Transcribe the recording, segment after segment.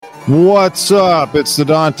What's up? It's the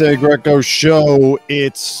Dante Greco Show.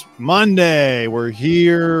 It's Monday. We're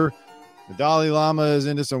here. The Dalai Lama is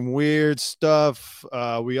into some weird stuff.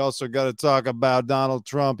 We also got to talk about Donald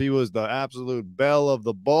Trump. He was the absolute belle of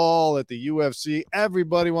the ball at the UFC.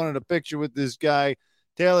 Everybody wanted a picture with this guy.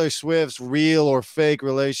 Taylor Swift's real or fake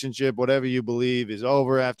relationship, whatever you believe, is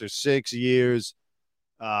over after 6 years.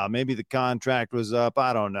 Maybe the contract was up.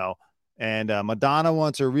 I don't know. And Madonna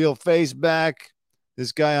wants her real face back.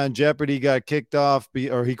 This guy on Jeopardy got kicked off,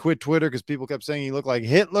 or he quit Twitter because people kept saying he looked like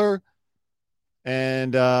Hitler.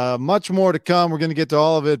 And much more to come. We're going to get to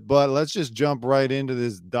all of it, but let's just jump right into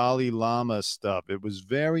this Dalai Lama stuff. It was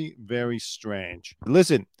very, very strange.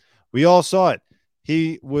 Listen, we all saw it.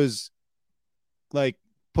 He was like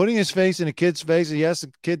putting his face in a kid's face. He asked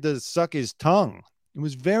the kid to suck his tongue. It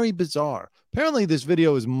was very bizarre. Apparently, this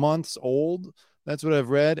video is months old. That's what I've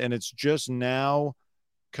read, and it's just now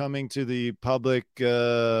coming to the public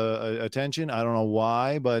attention. I don't know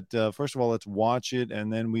why, but first of all, let's watch it and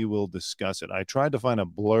then we will discuss it. I tried to find a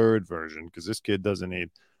blurred version because this kid doesn't need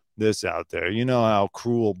this out there. You know how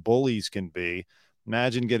cruel bullies can be.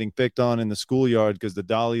 Imagine getting picked on in the schoolyard because the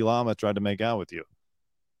Dalai Lama tried to make out with you.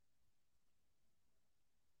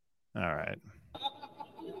 All right.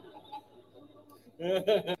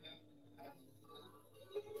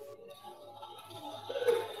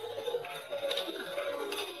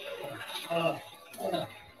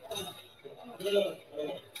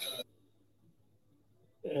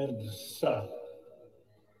 And suck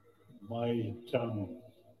my tongue.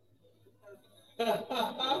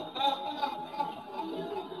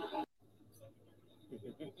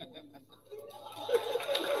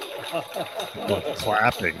 What,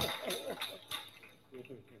 clapping?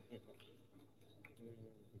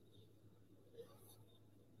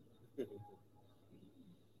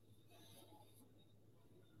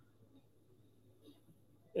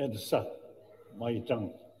 And suck my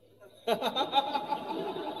tongue.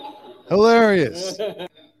 Hilarious.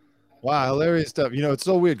 Wow, hilarious stuff. You know, it's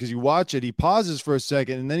so weird because you watch it, he pauses for a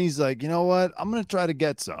second, and then he's like, you know what? I'm going to try to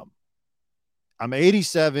get some. I'm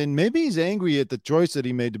 87. Maybe he's angry at the choice that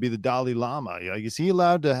he made to be the Dalai Lama. Like, is he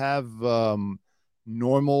allowed to have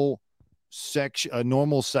normal sex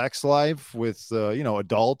life with,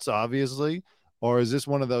 adults, obviously? Or is this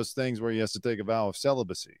one of those things where he has to take a vow of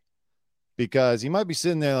celibacy? Because he might be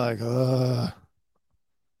sitting there like, I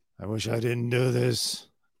wish I didn't do this.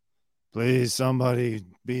 Please, somebody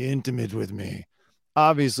be intimate with me.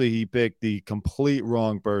 Obviously, he picked the complete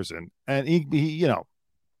wrong person. And he I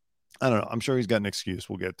don't know. I'm sure he's got an excuse.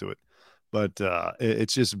 We'll get to it. But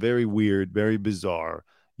it's just very weird, very bizarre.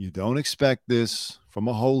 You don't expect this from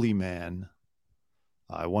a holy man.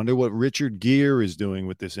 I wonder what Richard Gere is doing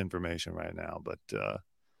with this information right now. But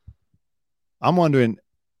I'm wondering,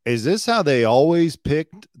 is this how they always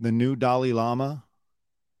picked the new Dalai Lama?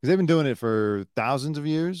 Because they've been doing it for thousands of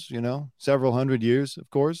years, several hundred years, of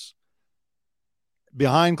course.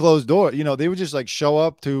 Behind closed doors, they would just like show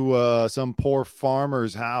up to some poor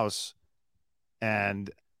farmer's house and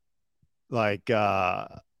like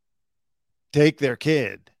take their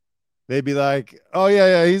kid. They'd be like, "Oh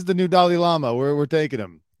yeah, he's the new Dalai Lama. We're taking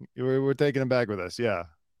him. We're taking him back with us." Yeah.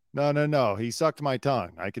 No. He sucked my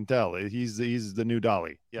tongue. I can tell. He's the new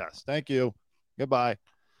Dalai. Yes. Thank you. Goodbye.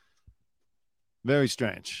 Very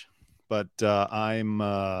strange. But I'm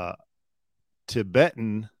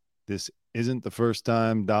Tibetan. This isn't the first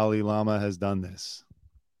time Dalai Lama has done this.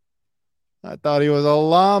 I thought he was a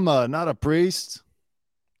llama, not a priest.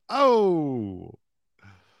 Oh.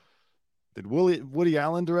 Did Woody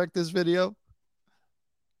Allen direct this video?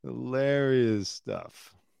 Hilarious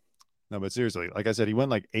stuff. No, but seriously, like I said, he went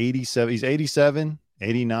like 87. He's 87,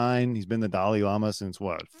 89. He's been the Dalai Lama since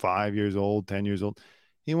what, 5 years old, 10 years old.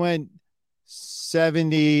 He went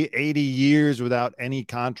 70, 80 years without any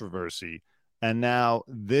controversy. And now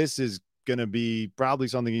this is going to be probably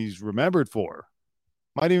something he's remembered for.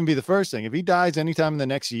 Might even be the first thing. If he dies anytime in the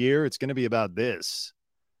next year, it's going to be about this.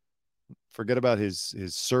 Forget about his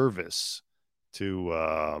service to,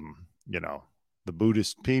 the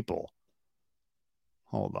Buddhist people.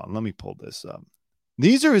 Hold on. Let me pull this up.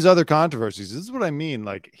 These are his other controversies. This is what I mean.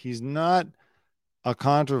 Like, he's not a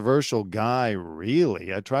controversial guy,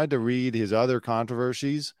 really. I tried to read his other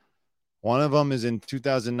controversies. One of them is in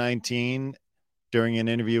 2019. During an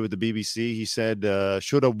interview with the BBC, he said,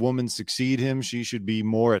 should a woman succeed him, she should be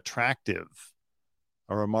more attractive.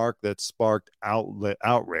 A remark that sparked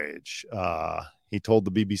outrage. He told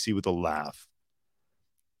the BBC with a laugh.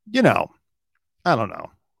 I don't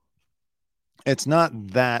know. It's not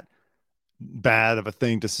that bad of a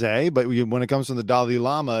thing to say, but when it comes from the Dalai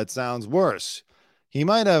Lama, it sounds worse. He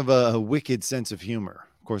might have a wicked sense of humor.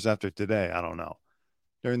 Of course, after today, I don't know.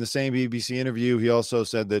 During the same BBC interview, he also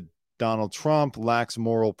said that Donald Trump lacks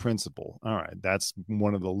moral principle. All right, that's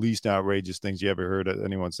one of the least outrageous things you ever heard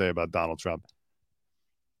anyone say about Donald Trump.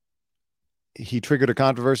 He triggered a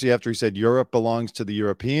controversy after he said Europe belongs to the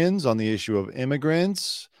Europeans on the issue of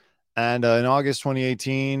immigrants. And in August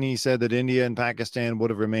 2018, he said that India and Pakistan would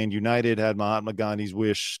have remained united had Mahatma Gandhi's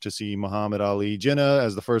wish to see Muhammad Ali Jinnah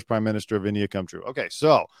as the first prime minister of India come true. Okay,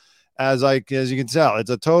 so as you can tell, it's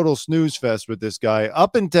a total snooze fest with this guy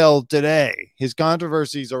up until today. His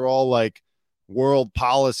controversies are all like world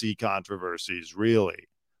policy controversies, really,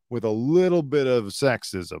 with a little bit of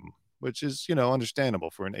sexism, which is, understandable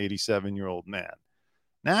for an 87-year-old man.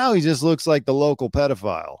 Now he just looks like the local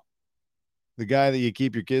pedophile, the guy that you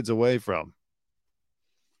keep your kids away from.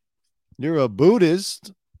 You're a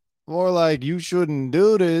Buddhist, more like you shouldn't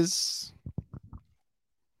do this.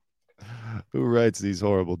 Who writes these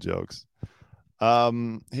horrible jokes?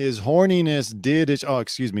 His holiness,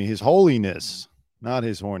 not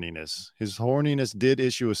his horniness. His horniness did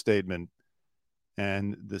issue a statement,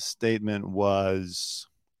 and the statement was,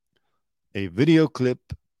 a video clip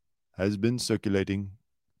has been circulating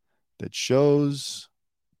that shows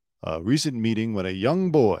a recent meeting when a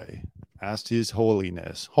young boy asked his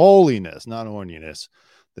holiness, not horniness,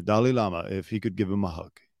 the Dalai Lama, if he could give him a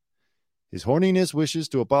hug. His horniness wishes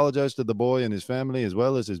to apologize to the boy and his family, as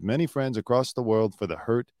well as his many friends across the world, for the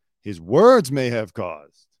hurt his words may have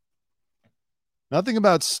caused. Nothing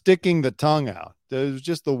about sticking the tongue out. There's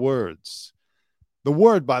just the words. The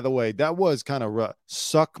word, by the way, that was kind of rough.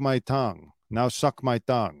 Suck my tongue. Now suck my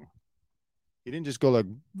tongue. He didn't just go like,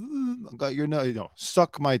 got your nose.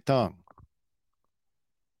 Suck my tongue.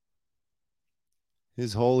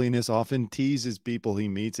 His holiness often teases people he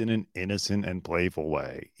meets in an innocent and playful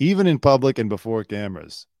way, even in public and before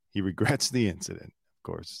cameras. He regrets the incident, of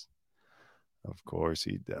course. Of course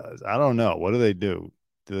he does. I don't know. What do they do?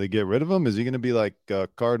 Do they get rid of him? Is he going to be like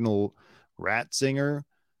Cardinal Ratzinger,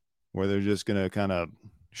 where they're just going to kind of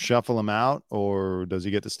shuffle him out? Or does he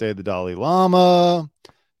get to stay the Dalai Lama?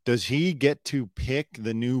 Does he get to pick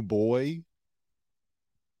the new boy?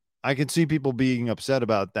 I can see people being upset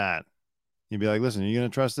about that. You'd be like, listen, are you going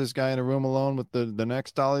to trust this guy in a room alone with the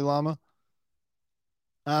next Dalai Lama?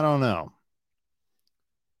 I don't know.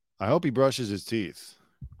 I hope he brushes his teeth.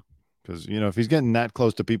 Because, if he's getting that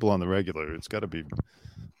close to people on the regular, it's got to be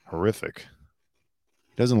horrific.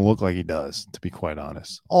 He doesn't look like he does, to be quite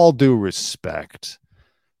honest. All due respect.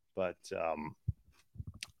 But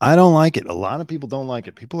I don't like it. A lot of people don't like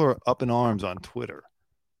it. People are up in arms on Twitter.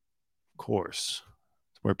 Of course.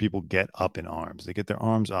 It's where people get up in arms. They get their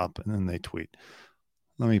arms up and then they tweet.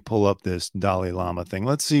 Let me pull up this Dalai Lama thing.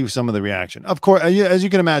 Let's see some of the reaction. Of course, as you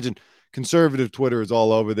can imagine, conservative Twitter is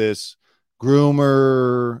all over this.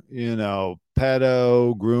 Groomer,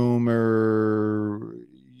 pedo, groomer.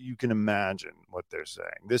 You can imagine what they're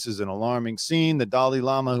saying. This is an alarming scene. The Dalai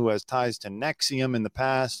Lama, who has ties to Nexium in the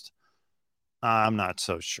past, I'm not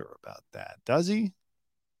so sure about that. Does he?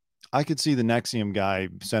 I could see the Nexium guy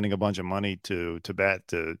sending a bunch of money to Tibet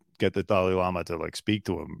to get the Dalai Lama to speak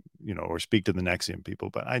to him, or speak to the Nexium people,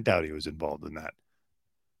 but I doubt he was involved in that.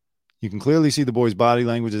 You can clearly see the boy's body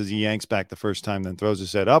language as he yanks back the first time, then throws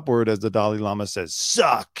his head upward as the Dalai Lama says,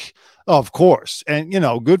 suck. Oh, of course. And,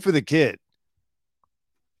 good for the kid.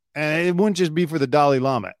 And it wouldn't just be for the Dalai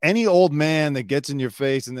Lama. Any old man that gets in your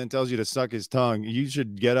face and then tells you to suck his tongue, you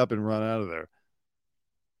should get up and run out of there.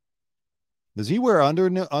 Does he wear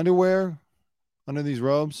underwear under these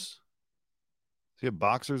robes? Does he have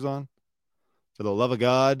boxers on? For the love of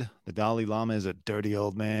God, the Dalai Lama is a dirty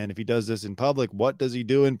old man. If he does this in public, what does he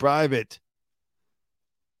do in private?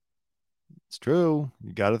 It's true.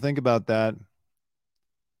 You got to think about that.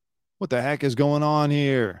 What the heck is going on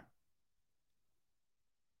here?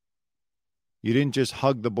 You didn't just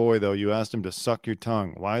hug the boy, though. You asked him to suck your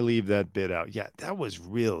tongue. Why leave that bit out? Yeah, that was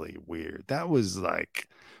really weird. That was like,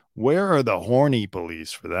 where are the horny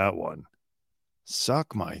police for that one?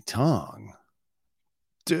 Suck my tongue.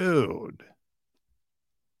 Dude.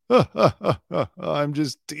 I'm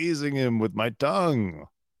just teasing him with my tongue.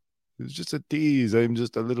 It's just a tease. I'm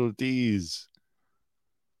just a little tease.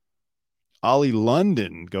 Ollie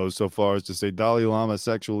London goes so far as to say Dalai Lama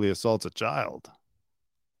sexually assaults a child.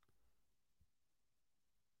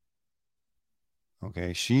 Okay,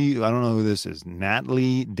 I don't know who this is.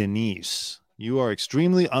 Natalie Denise. You are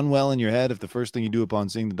extremely unwell in your head if the first thing you do upon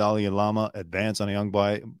seeing the Dalai Lama advance on a young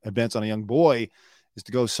boy is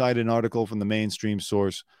to go cite an article from the mainstream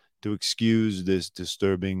source to excuse this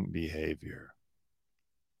disturbing behavior.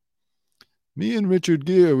 Me and Richard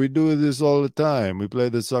Gere, we do this all the time. We play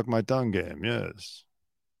the suck my tongue game. Yes.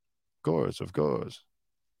 Of course.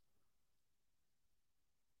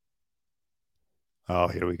 Oh,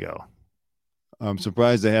 here we go. I'm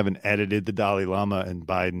surprised they haven't edited the Dalai Lama and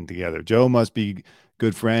Biden together. Joe must be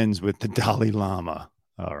good friends with the Dalai Lama.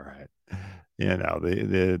 All right. You know,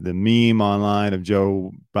 the meme online of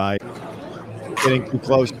Joe Biden getting too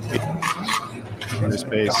close to people in his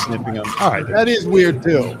face, sniffing him. All right. That is weird,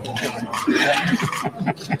 too.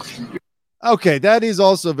 Okay. That is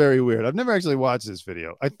also very weird. I've never actually watched this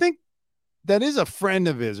video. I think that is a friend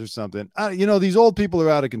of his or something. You know, these old people are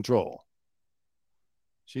out of control.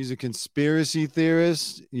 She's a conspiracy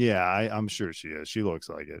theorist. Yeah, I'm sure she is. She looks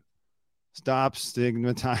like it. Stop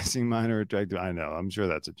stigmatizing minor attractive. I know. I'm sure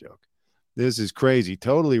that's a joke. This is crazy.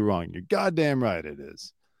 Totally wrong. You're goddamn right it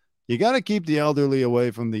is. You got to keep the elderly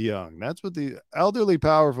away from the young. That's what the elderly,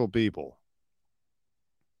 powerful people.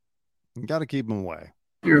 You got to keep them away.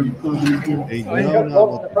 Hey, no,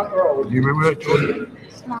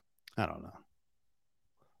 I don't know.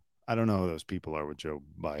 I don't know who those people are with Joe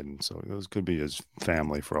Biden, so those could be his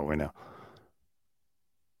family for all we know.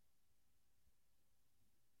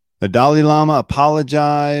 The Dalai Lama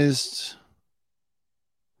apologized,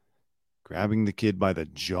 grabbing the kid by the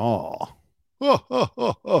jaw. Oh, oh,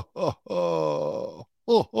 oh, oh, oh, oh.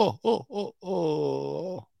 Oh, oh, oh, oh,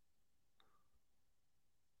 oh.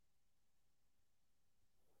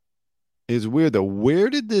 It's weird though. Where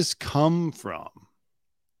did this come from?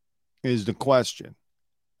 Is the question.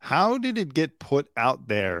 How did it get put out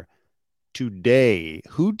there today?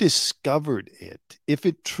 Who discovered it? If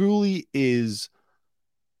it truly is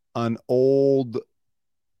an old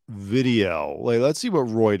video, like let's see what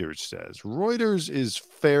Reuters says. Reuters is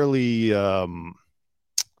fairly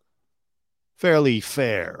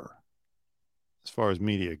fair as far as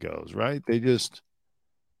media goes, right? They just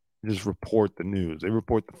report the news. They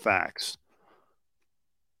report the facts.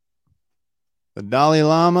 The Dalai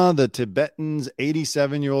Lama, the Tibetan's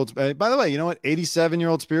 87-year-old. By the way, you know what?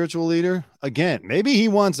 87-year-old spiritual leader. Again, maybe he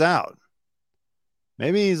wants out.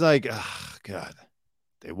 Maybe he's like, oh, God,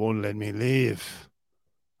 they won't let me leave.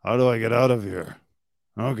 How do I get out of here?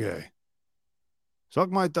 Okay. Suck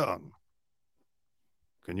my tongue.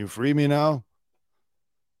 Can you free me now?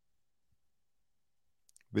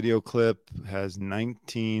 Video clip has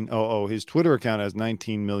 19. His Twitter account has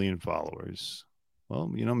 19 million followers.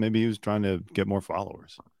 Well, you know, maybe he was trying to get more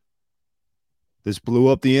followers. This blew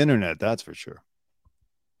up the internet, that's for sure.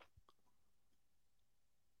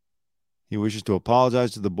 He wishes to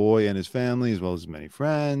apologize to the boy and his family, as well as many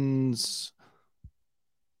friends.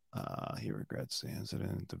 He regrets the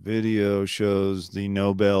incident. The video shows the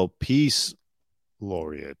Nobel Peace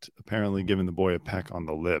Laureate apparently giving the boy a peck on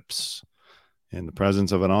the lips in the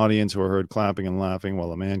presence of an audience who are heard clapping and laughing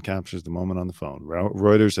while a man captures the moment on the phone.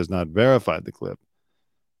 Reuters has not verified the clip.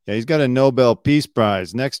 Yeah, he's got a Nobel Peace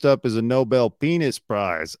Prize. Next up is a Nobel Penis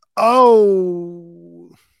Prize. Oh,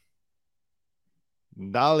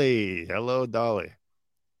 Dalai. Hello, Dalai.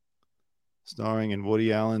 Starring in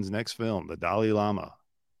Woody Allen's next film, The Dalai Lama.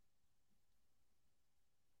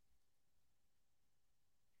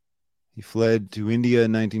 He fled to India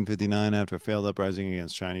in 1959 after a failed uprising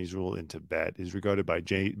against Chinese rule in Tibet. He's regarded by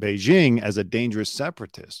Beijing as a dangerous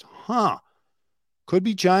separatist. Huh. Could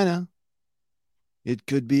be China. It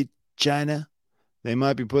could be China. They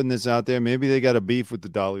might be putting this out there. Maybe they got a beef with the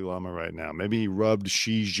Dalai Lama right now. Maybe he rubbed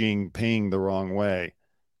Xi Jinping the wrong way,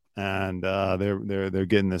 and they're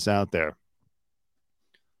getting this out there.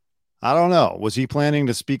 I don't know. Was he planning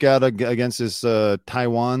to speak out against this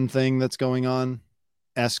Taiwan thing that's going on?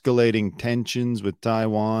 Escalating tensions with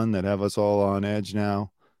Taiwan that have us all on edge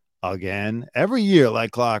now. Again, every year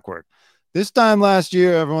like clockwork. This time last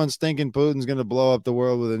year, everyone's thinking Putin's going to blow up the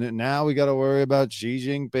world with it. Now we got to worry about Xi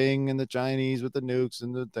Jinping and the Chinese with the nukes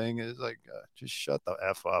and the thing. It's like, just shut the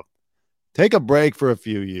F up. Take a break for a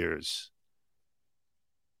few years.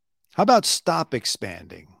 How about stop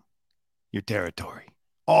expanding your territory?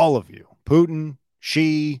 All of you. Putin,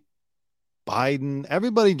 Xi, Biden,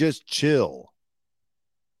 everybody just chill.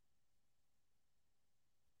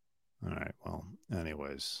 All right. Well,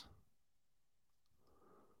 anyways.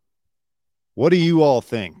 What do you all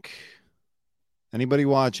think? Anybody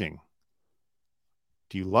watching?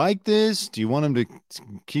 Do you like this? Do you want him to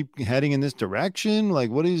keep heading in this direction? Like,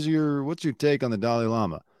 what's your take on the Dalai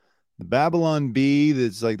Lama? The Babylon Bee,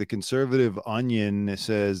 that's like the conservative Onion,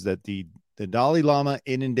 says that the Dalai Lama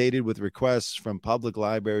inundated with requests from public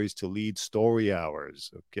libraries to lead story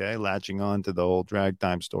hours. Okay, latching on to the whole drag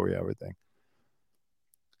time story hour thing.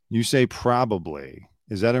 You say probably.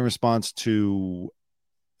 Is that in response to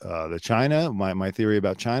the China, my theory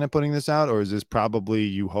about China putting this out, or is this probably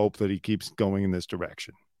you hope that he keeps going in this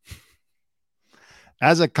direction?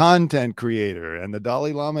 As a content creator, and the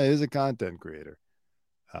Dalai Lama is a content creator,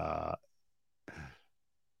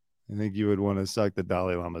 I think you would want to suck the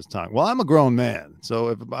Dalai Lama's tongue. Well, I'm a grown man, so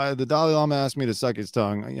if the Dalai Lama asks me to suck his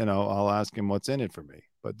tongue, I'll ask him what's in it for me.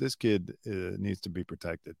 But this kid needs to be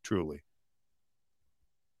protected, truly.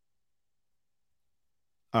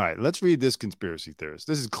 All right, let's read this conspiracy theorist.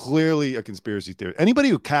 This is clearly a conspiracy theorist. Anybody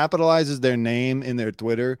who capitalizes their name in their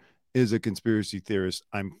Twitter is a conspiracy theorist.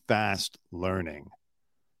 I'm fast learning.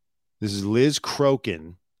 This is Liz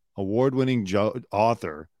Crokin, award-winning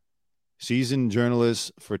author, seasoned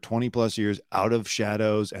journalist for 20 plus years, Out of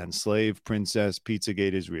Shadows and Slave Princess,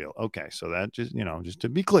 Pizzagate is real. Okay, so that just to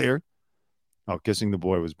be clear. Oh, kissing the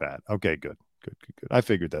boy was bad. Okay, good. I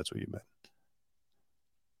figured that's what you meant.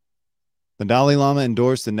 The Dalai Lama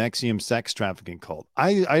endorsed the Nexium sex trafficking cult.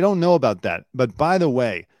 I don't know about that. But by the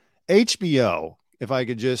way, HBO, if I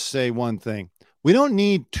could just say one thing, we don't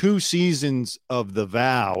need 2 seasons of The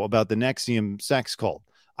Vow about the Nexium sex cult.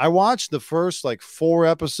 I watched the first 4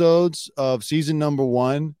 episodes of season number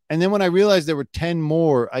 1. And then when I realized there were 10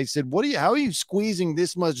 more, I said, how are you squeezing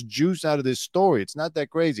this much juice out of this story? It's not that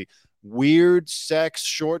crazy. Weird sex,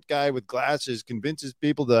 short guy with glasses convinces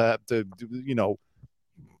people to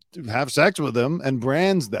have sex with them and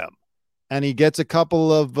brands them. And he gets a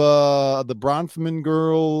couple of the Bronfman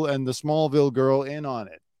girl and the Smallville girl in on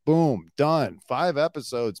it. Boom, done. 5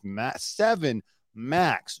 episodes, 7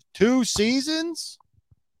 max. 2 seasons?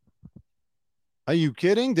 Are you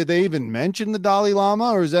kidding? Did they even mention the Dalai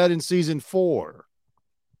Lama, or is that in season 4?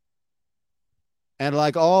 And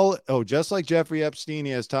just like Jeffrey Epstein,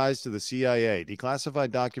 he has ties to the CIA.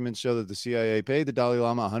 Declassified documents show that the CIA paid the Dalai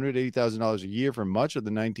Lama $180,000 a year for much of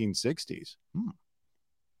the 1960s.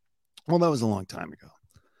 Well, that was a long time ago.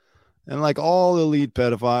 And like all elite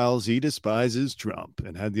pedophiles, he despises Trump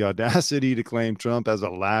and had the audacity to claim Trump has a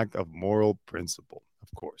lack of moral principle.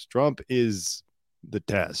 Of course, Trump is the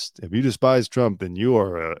test. If you despise Trump, then you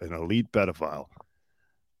are an elite pedophile.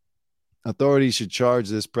 Authorities should charge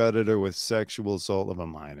this predator with sexual assault of a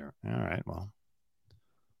minor. All right, well,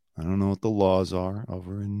 I don't know what the laws are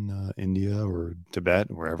over in India or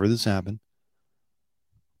Tibet, wherever this happened.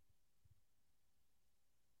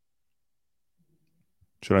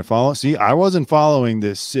 Should I follow? See, I wasn't following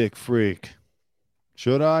this sick freak.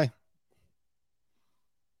 Should I?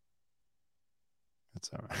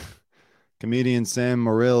 That's all right. Comedian Sam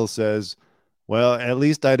Morrill says, well, at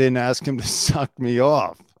least I didn't ask him to suck me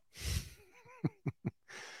off.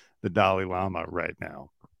 The Dalai Lama right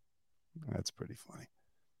now. That's pretty funny.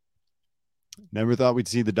 Never thought we'd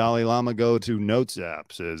see the Dalai Lama go to Notes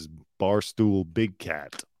app, says Barstool Big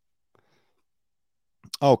Cat.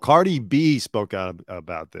 Oh, Cardi B spoke out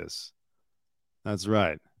about this. That's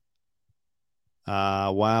right.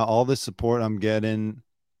 Wow, all this support I'm getting.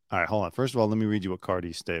 All right, hold on. First of all, let me read you what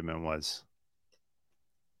Cardi's statement was.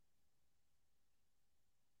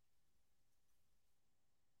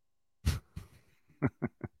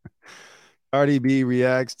 Cardi B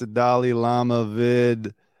reacts to Dalai Lama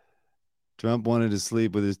vid. Trump wanted to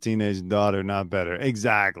sleep with his teenage daughter, not better.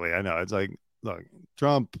 Exactly. I know. It's like, look,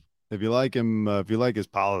 Trump, if you like him, if you like his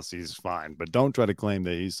policies, fine. But don't try to claim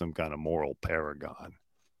that he's some kind of moral paragon.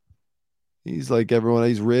 He's like everyone.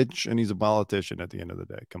 He's rich and he's a politician at the end of the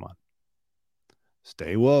day. Come on.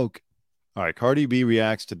 Stay woke. All right. Cardi B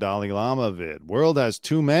reacts to Dalai Lama vid. World has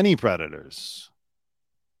too many predators.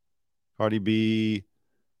 Cardi B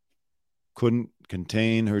couldn't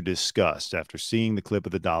contain her disgust after seeing the clip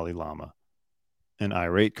of the Dalai Lama. An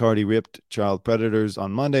irate Cardi ripped child predators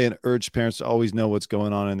on Monday and urged parents to always know what's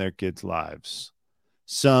going on in their kids' lives.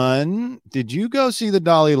 Son, did you go see the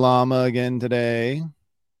Dalai Lama again today?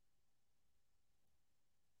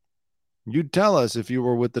 You'd tell us if you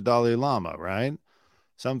were with the Dalai Lama, right?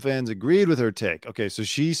 Some fans agreed with her take. Okay, so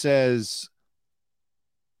she says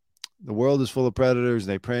the world is full of predators.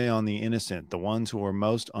 They prey on the innocent, the ones who are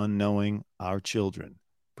most unknowing, our children.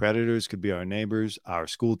 Predators could be our neighbors, our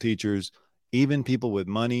school teachers, even people with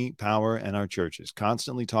money, power, and our churches.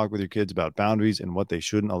 Constantly talk with your kids about boundaries and what they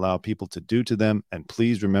shouldn't allow people to do to them. And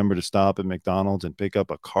please remember to stop at McDonald's and pick up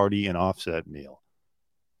a Cardi and Offset meal.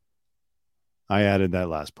 I added that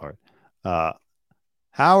last part.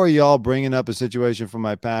 How are y'all bringing up a situation from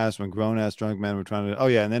my past when grown-ass drunk men were trying to... Oh,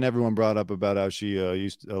 yeah, and then everyone brought up about how she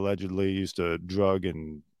allegedly used to drug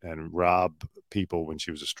and rob people when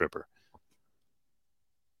she was a stripper.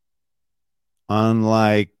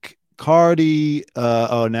 Unlike Cardi,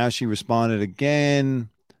 now she responded again,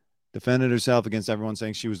 defended herself against everyone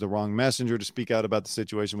saying she was the wrong messenger to speak out about the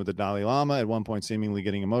situation with the Dalai Lama, at one point seemingly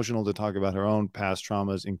getting emotional to talk about her own past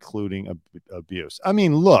traumas, including abuse. I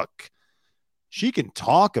mean, look, she can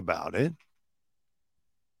talk about it.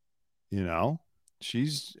 You know,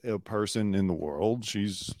 she's a person in the world. She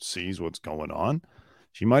sees what's going on.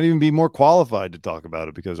 she might even be more qualified to talk about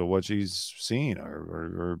it because of what she's seen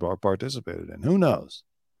or participated in. Who knows?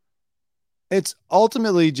 It's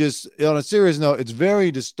ultimately just on a serious note, it's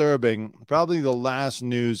very disturbing. Probably the last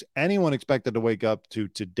news anyone expected to wake up to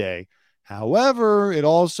today. However, it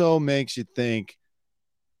also makes you think,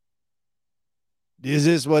 is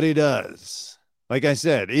this what he does? Like I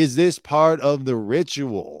said, is this part of the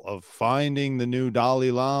ritual of finding the new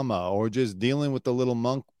Dalai Lama or just dealing with the little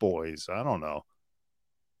monk boys? I don't know.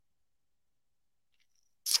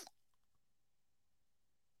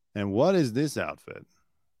 And what is this outfit?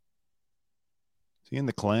 Is he in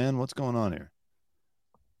the clan? What's going on here?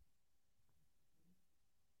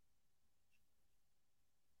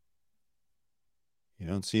 You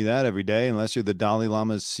don't see that every day unless you're the Dalai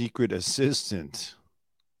Lama's secret assistant.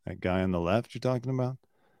 That guy on the left you're talking about?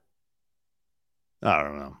 I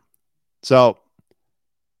don't know. So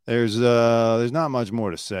there's not much more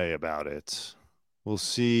to say about it. We'll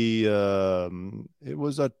see. It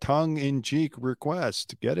was a tongue-in-cheek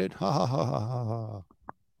request. Get it? Ha ha ha ha ha ha.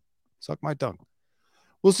 Suck my tongue.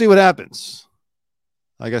 We'll see what happens.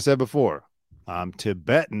 Like I said before, I'm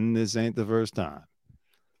Tibetan. This ain't the first time.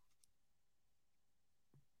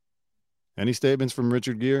 Any statements from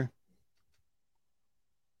Richard Gere?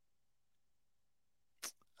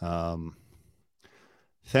 Um,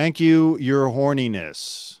 Thank you, your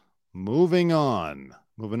horniness. Moving on.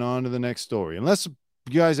 Moving on to the next story. Unless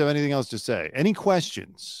you guys have anything else to say. Any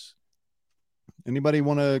questions? Anybody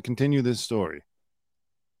want to continue this story?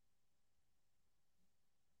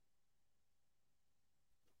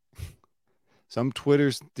 Some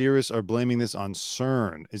Twitter theorists are blaming this on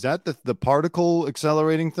CERN. Is that the particle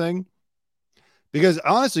accelerating thing? Because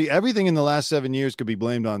honestly, everything in the last 7 years could be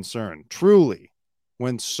blamed on CERN. Truly.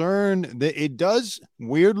 When CERN, it does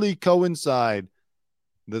weirdly coincide,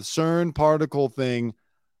 the CERN particle thing,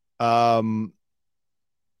 um,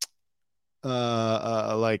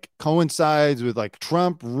 like coincides with like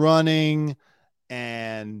Trump running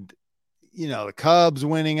and the Cubs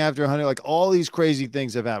winning after 100. Like all these crazy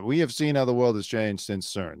things have happened. We have seen how the world has changed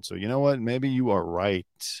since CERN. So you know what? Maybe you are right,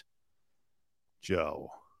 Joe.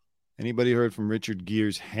 Anybody heard from Richard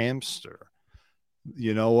Gere's hamster?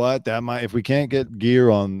 You know what? That might, if we can't get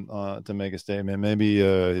Gere on to make a statement, maybe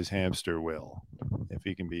his hamster will, if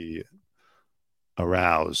he can be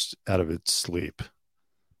aroused out of its sleep.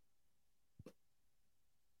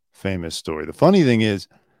 Famous story. The funny thing is,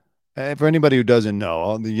 for anybody who doesn't know,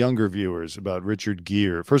 all the younger viewers, about Richard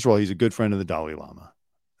Gere, first of all, he's a good friend of the Dalai Lama.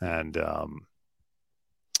 And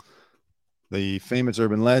the famous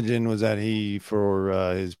urban legend was that he, for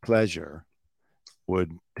his pleasure,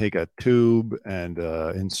 would take a tube and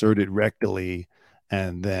insert it rectally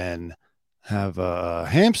and then have a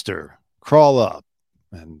hamster crawl up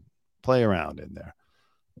and play around in there.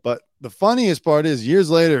 But the funniest part is, years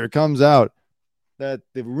later, it comes out that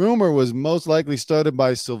the rumor was most likely started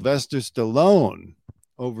by Sylvester Stallone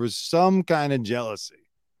over some kind of jealousy.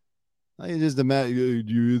 I just imagine,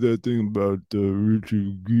 do you hear that thing about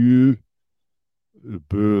Richard Gere?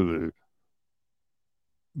 Apparently,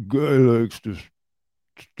 guy likes to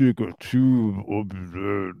stick a tube up his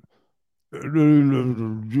head, and then he lets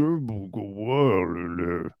the gerbil go wild in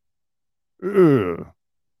there. Yeah,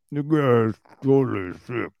 the guy's totally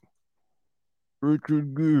sick.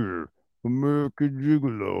 Richard Gere, American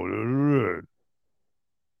Gigolo, that's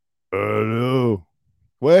right. I know.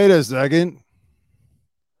 Wait a second.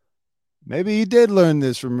 Maybe he did learn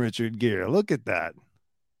this from Richard Gere. Look at that.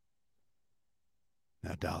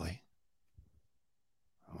 Now, Dolly,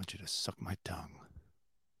 I want you to suck my tongue.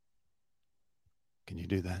 Can you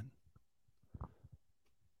do that?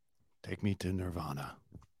 Take me to Nirvana.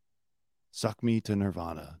 Suck me to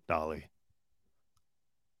Nirvana, Dolly.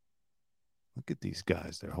 Look at these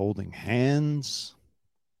guys. They're holding hands.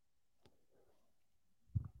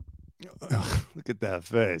 Look at that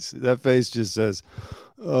face. That face just says,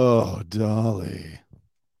 "Oh, Dolly."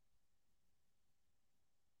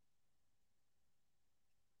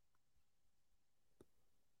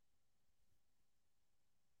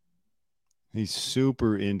 He's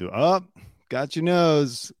super into up. Oh, got your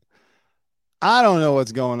nose. I don't know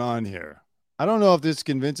what's going on here. I don't know if this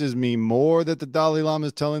convinces me more that the Dalai Lama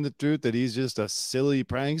is telling the truth, that he's just a silly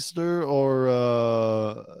prankster,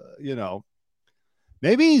 or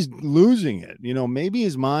maybe he's losing it. Maybe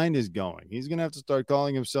his mind is going. He's gonna have to start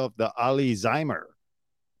calling himself the Alzheimer.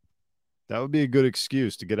 That would be a good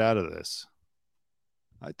excuse to get out of this.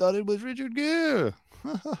 I thought it was Richard Gere.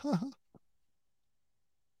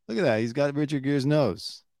 Look at that. He's got Richard Gere's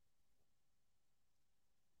nose.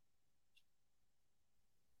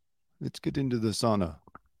 Let's get into the sauna.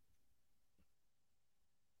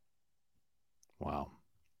 Wow.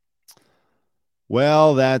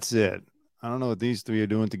 Well, that's it. I don't know what these three are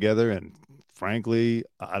doing together, and frankly,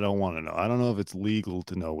 I don't want to know. I don't know if it's legal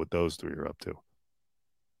to know what those three are up to.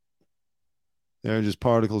 They're just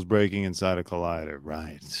particles breaking inside a collider,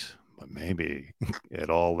 right? But maybe it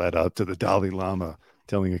all led up to the Dalai Lama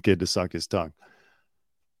telling a kid to suck his tongue.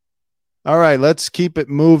 All right, let's keep it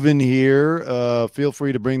moving here. Feel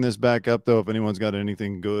free to bring this back up, though, if anyone's got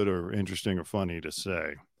anything good or interesting or funny to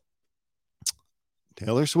say.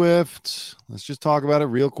 Taylor Swift. Let's just talk about it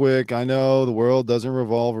real quick. I know the world doesn't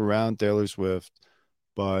revolve around Taylor Swift,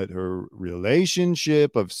 but her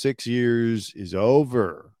relationship of 6 years is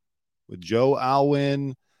over with Joe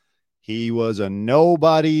Alwyn. He was a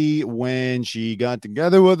nobody when she got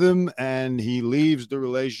together with him, and he leaves the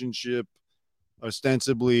relationship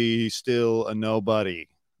ostensibly still a nobody.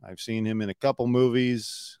 I've seen him in a couple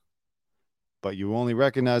movies, but you only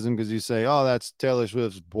recognize him because you say, oh, that's Taylor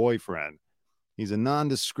Swift's boyfriend. He's a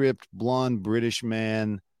nondescript, blonde British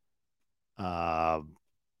man. Uh,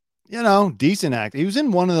 decent actor. He was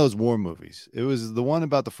in one of those war movies. It was the one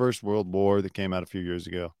about the First World War that came out a few years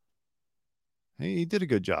ago. He did a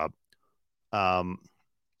good job.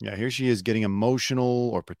 Yeah, here she is getting emotional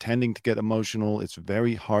or pretending to get emotional. It's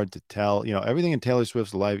very hard to tell. Everything in Taylor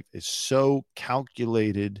Swift's life is so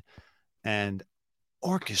calculated and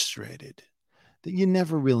orchestrated that you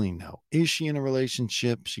never really know. Is she in a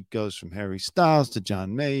relationship? She goes from Harry Styles to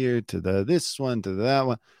John Mayer to this one to that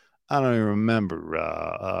one. I don't even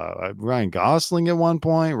remember. Ryan Gosling at one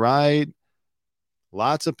point, right?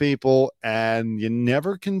 Lots of people, and you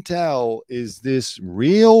never can tell, is this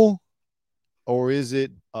real or is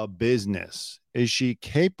it a business? Is she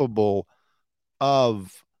capable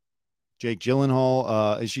of Jake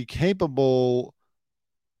Gyllenhaal? Is she capable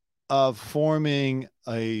of forming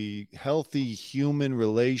a healthy human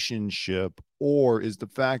relationship, or is the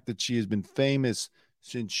fact that she has been famous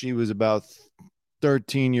since she was about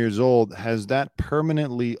 13 years old, has that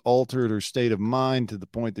permanently altered her state of mind to the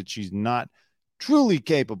point that she's not truly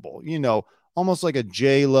capable? Almost like a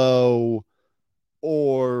J-Lo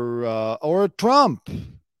or a Trump,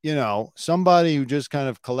 somebody who just kind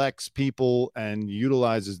of collects people and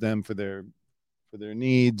utilizes them for their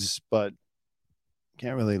needs, but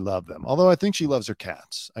can't really love them. Although I think she loves her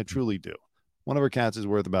cats. I truly do. One of her cats is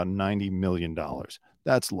worth about $90 million.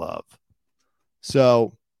 That's love.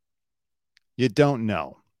 So you don't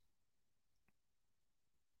know.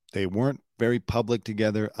 They weren't very public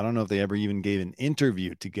together. I don't know if they ever even gave an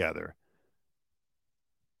interview together.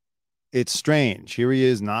 It's strange. Here he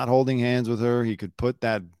is not holding hands with her. He could put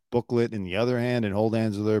that booklet in the other hand and hold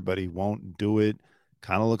hands with her, but he won't do it.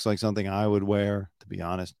 Kind of looks like something I would wear, to be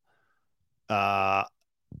honest.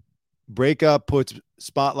 Breakup puts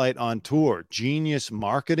spotlight on tour. Genius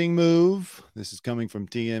marketing move. This is coming from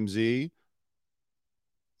TMZ.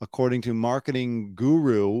 According to marketing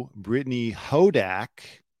guru Brittany Hodak,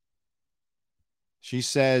 she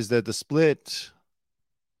says that the split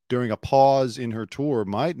during a pause in her tour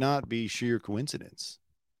might not be sheer coincidence.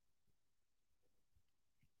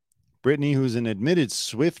 Brittany, who's an admitted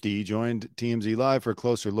Swiftie, joined TMZ Live for a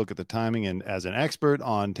closer look at the timing, and as an expert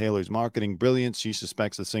on Taylor's marketing brilliance, she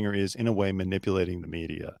suspects the singer is, in a way, manipulating the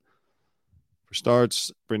media. For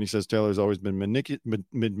starts, Brittany says Taylor's always been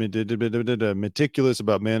meticulous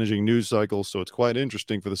about managing news cycles, so it's quite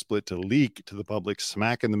interesting for the split to leak to the public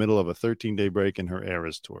smack in the middle of a 13-day break in her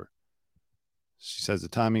Eras tour. She says the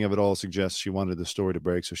timing of it all suggests she wanted the story to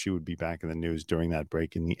break so she would be back in the news during that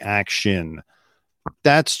break in the action.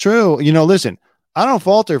 That's true. Listen, I don't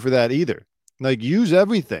fault her for that either. Like, use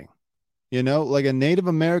everything. Like a Native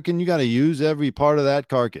American, you got to use every part of that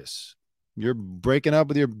carcass. You're breaking up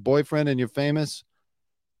with your boyfriend and you're famous.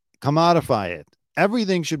 Commodify it.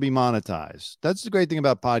 Everything should be monetized. That's the great thing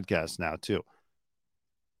about podcasts now, too.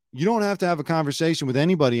 You don't have to have a conversation with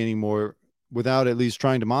anybody anymore without at least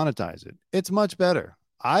trying to monetize it. It's much better.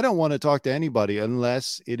 I don't want to talk to anybody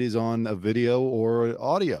unless it is on a video or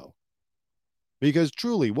audio. Because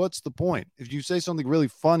truly, what's the point? If you say something really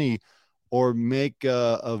funny or make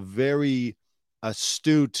a very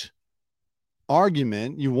astute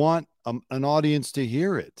argument, you want an audience to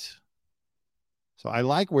hear it. So I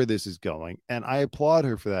like where this is going, and I applaud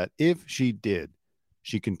her for that. If she did,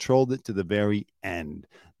 she controlled it to the very end.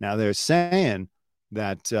 Now, they're saying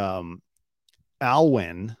that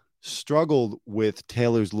Alwyn struggled with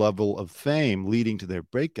Taylor's level of fame leading to their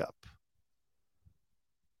breakup.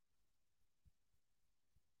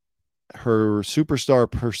 Her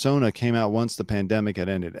superstar persona came out once the pandemic had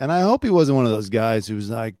ended. And I hope he wasn't one of those guys who was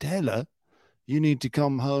like, Taylor, you need to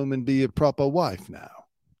come home and be a proper wife now.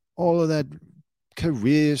 All of that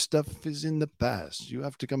career stuff is in the past. You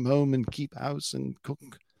have to come home and keep house and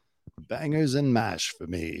cook. bangers and mash for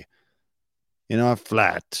me in our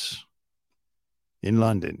flat in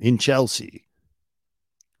London, in Chelsea.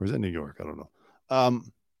 Or is that New York? I don't know.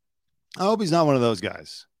 I hope he's not one of those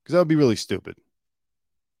guys because that would be really stupid.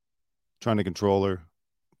 Trying to control her,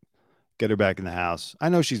 get her back in the house. I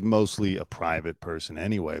know she's mostly a private person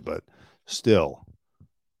anyway, but still,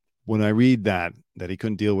 when I read that he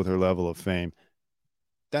couldn't deal with her level of fame,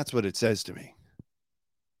 that's what it says to me.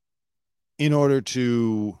 In order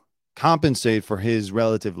to compensate for his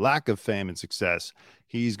relative lack of fame and success,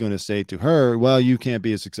 he's going to say to her, well, you can't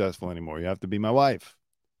be as successful anymore. You have to be my wife.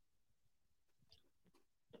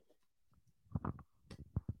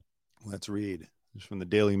 Let's read. This is from the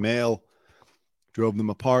Daily Mail. Drove them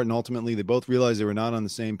apart, and ultimately they both realized they were not on the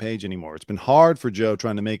same page anymore. It's been hard for Joe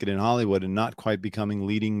trying to make it in Hollywood and not quite becoming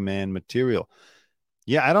leading man material.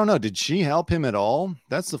 Yeah, I don't know. Did she help him at all?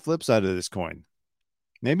 That's the flip side of this coin.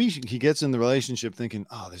 Maybe he gets in the relationship thinking,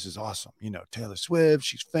 oh, this is awesome. You know, Taylor Swift,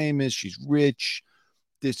 she's famous, she's rich.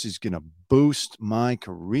 This is going to boost my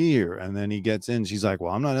career. And then he gets in. She's like,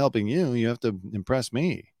 well, I'm not helping you. You have to impress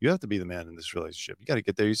me. You have to be the man in this relationship. You got to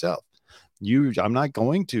get there yourself. I'm not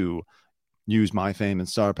going to use my fame and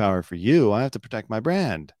star power for you. I have to protect my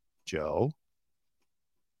brand, Joe.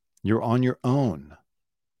 You're on your own,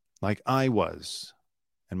 like I was,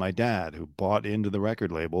 and my dad, who bought into the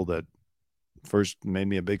record label that first made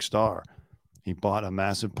me a big star. He bought a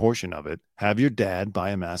massive portion of it. Have your dad buy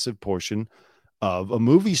a massive portion of a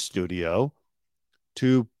movie studio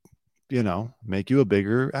to, make you a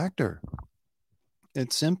bigger actor.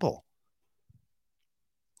 It's simple.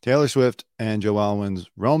 Taylor Swift and Joe Alwyn's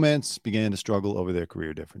romance began to struggle over their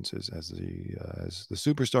career differences as the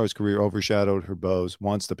superstar's career overshadowed her beau's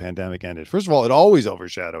once the pandemic ended. First of all, it always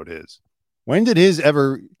overshadowed his. When did his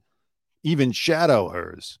ever even shadow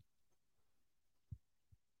hers?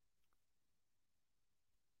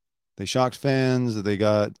 They shocked fans that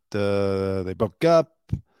they broke up.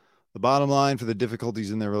 The bottom line for the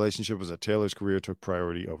difficulties in their relationship was that Taylor's career took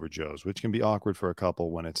priority over Joe's, which can be awkward for a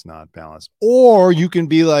couple when it's not balanced. Or you can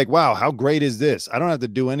be like, wow, how great is this? I don't have to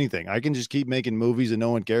do anything. I can just keep making movies that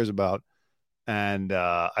no one cares about. And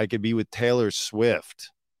I could be with Taylor Swift.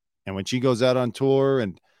 And when she goes out on tour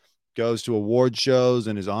and goes to award shows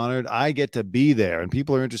and is honored, I get to be there. And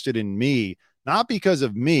people are interested in me, not because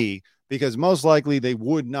of me, because most likely they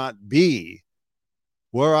would not be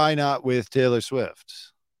were I not with Taylor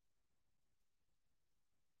Swift.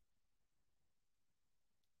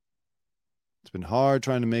 It's been hard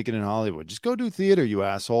trying to make it in Hollywood. Just go do theater, you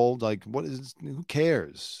asshole. Like, who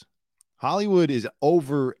cares? Hollywood is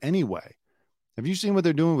over anyway. Have you seen what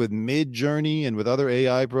they're doing with Mid-Journey and with other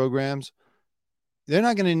AI programs? They're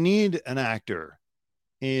not going to need an actor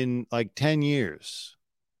in like 10 years.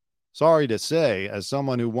 Sorry to say, as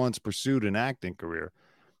someone who once pursued an acting career,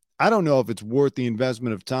 I don't know if it's worth the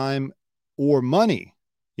investment of time or money.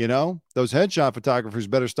 Those headshot photographers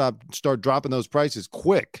better start dropping those prices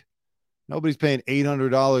quick. Nobody's paying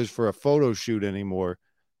 $800 for a photo shoot anymore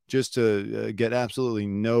just to get absolutely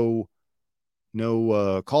no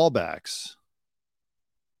callbacks.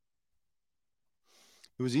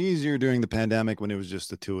 It was easier during the pandemic when it was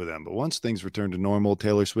just the two of them. But once things returned to normal,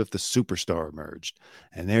 Taylor Swift, the superstar, emerged,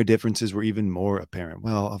 and their differences were even more apparent.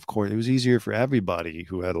 Well, of course, it was easier for everybody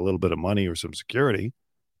who had a little bit of money or some security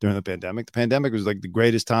during the pandemic. The pandemic was like the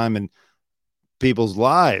greatest time in people's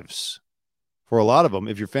lives. For a lot of them,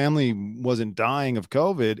 if your family wasn't dying of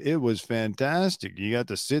COVID, it was fantastic. You got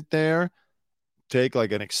to sit there, take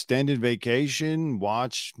like an extended vacation,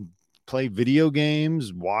 play video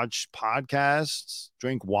games, watch podcasts,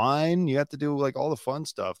 drink wine. You got to do like all the fun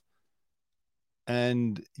stuff.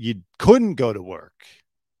 And you couldn't go to work.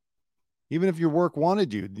 Even if your work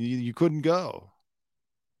wanted you couldn't go.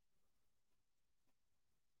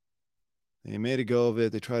 They made a go of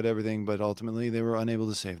it. They tried everything, but ultimately they were unable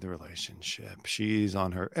to save the relationship. She's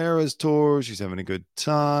on her Eras tour. She's having a good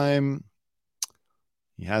time.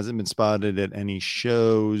 He hasn't been spotted at any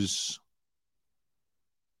shows.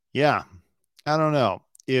 Yeah, I don't know.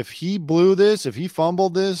 If he blew this, if he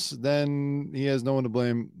fumbled this, then he has no one to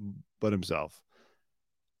blame but himself.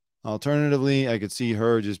 Alternatively, I could see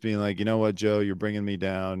her just being like, you know what, Joe, you're bringing me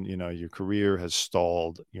down. Your career has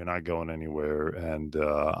stalled. You're not going anywhere. And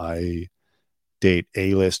I date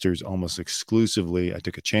A-listers almost exclusively. I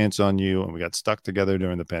took a chance on you and we got stuck together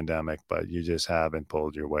during the pandemic, but you just haven't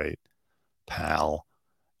pulled your weight. Pal,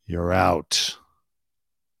 you're out.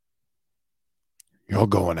 You're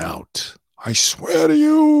going out. I swear to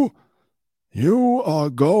you, you are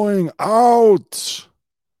going out.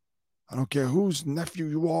 I don't care whose nephew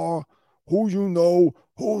you are, who you know,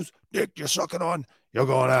 whose dick you're sucking on, you're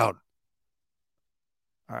going out.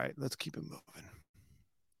 All right, let's keep it moving.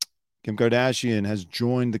 Kim Kardashian has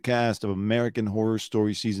joined the cast of American Horror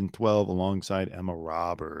Story Season 12 alongside Emma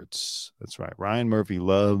Roberts. That's right. Ryan Murphy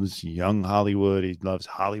loves young Hollywood. He loves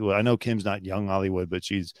Hollywood. I know Kim's not young Hollywood, but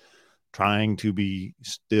she's trying to be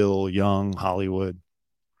still young Hollywood.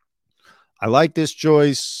 I like this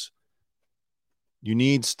choice. You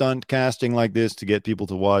need stunt casting like this to get people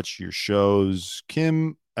to watch your shows.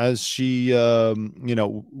 Kim, as she,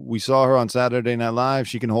 we saw her on Saturday Night Live.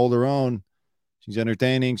 She can hold her own. She's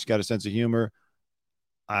entertaining. She's got a sense of humor.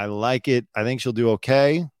 I like it. I think she'll do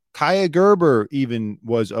okay. Kaya Gerber even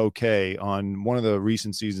was okay on one of the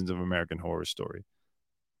recent seasons of American Horror Story.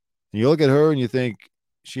 And you look at her and you think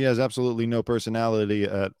she has absolutely no personality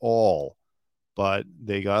at all. But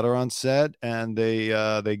they got her on set and they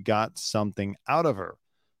got something out of her.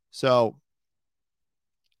 So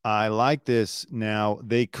I like this. Now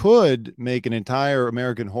they could make an entire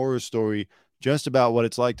American Horror Story just about what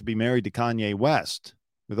it's like to be married to Kanye West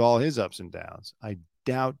with all his ups and downs. I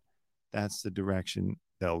doubt that's the direction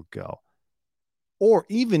they'll go. Or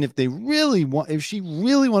even if they really want, if she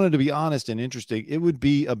really wanted to be honest and interesting, it would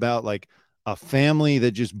be about like a family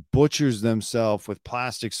that just butchers themselves with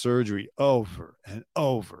plastic surgery over and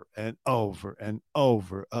over and over and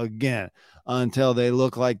over again until they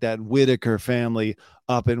look like that Whitaker family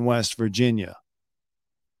up in West Virginia.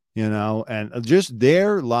 And just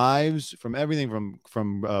their lives, from everything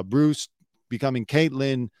from Bruce becoming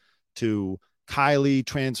Caitlyn to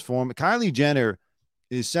Kylie Jenner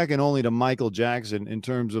is second only to Michael Jackson in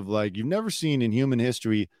terms of, like, you've never seen in human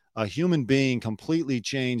history a human being completely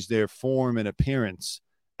change their form and appearance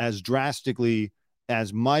as drastically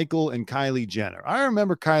as Michael and Kylie Jenner. I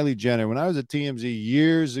remember Kylie Jenner when I was at TMZ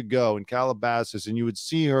years ago in Calabasas, and you would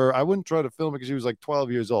see her. I wouldn't try to film it because she was like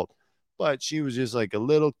 12 years old. But she was just like a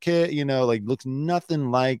little kid, like looks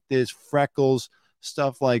nothing like this, freckles,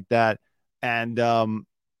 stuff like that. And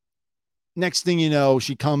next thing you know,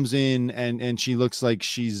 she comes in and she looks like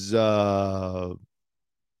she's, I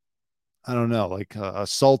don't know, like a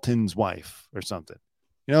sultan's wife or something.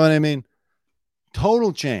 You know what I mean?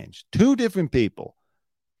 Total change. Two different people.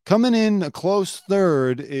 Coming in a close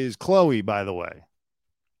third is Chloe, by the way.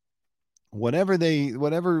 Whatever,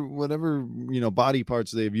 body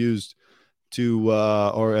parts they've used to,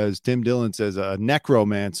 or as Tim Dillon says, a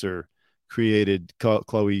necromancer created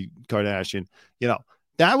Khloe Kardashian,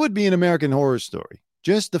 that would be an American Horror Story.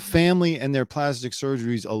 Just the family and their plastic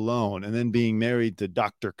surgeries alone, and then being married to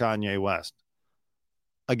Dr. Kanye West.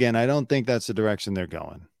 Again, I don't think that's the direction they're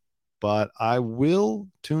going, but I will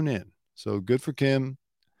tune in. So good for Kim.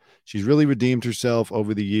 She's really redeemed herself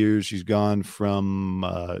over the years. She's gone from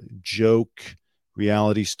joke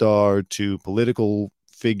reality star to political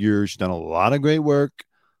figure. She's done a lot of great work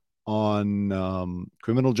on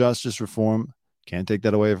criminal justice reform. Can't take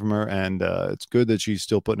that away from her. And it's good that she's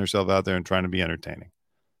still putting herself out there and trying to be entertaining.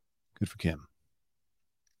 Good for Kim.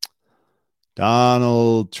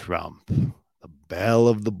 Donald Trump, the belle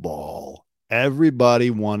of the ball.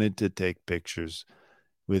 Everybody wanted to take pictures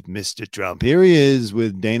with Mr. Trump. Here he is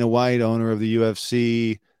with Dana White, owner of the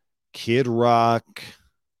UFC, Kid Rock,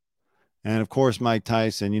 and of course Mike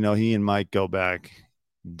Tyson. He and Mike go back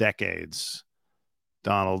decades.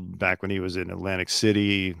 Donald, back when he was in Atlantic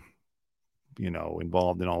City,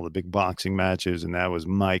 involved in all the big boxing matches, and that was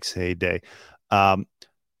Mike's heyday.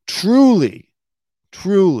 Truly,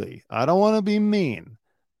 I don't want to be mean,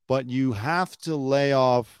 but you have to lay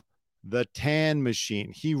off the tan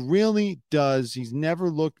machine. He really does. He's never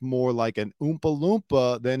looked more like an Oompa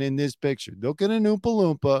Loompa than in this picture. Look at an Oompa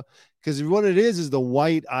Loompa, because what it is the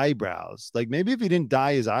white eyebrows. Like, maybe if he didn't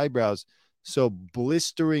dye his eyebrows so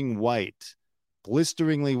blisteringly white.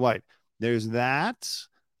 There's that.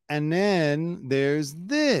 And then there's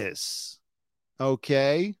this.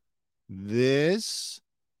 Okay. This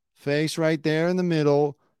face right there in the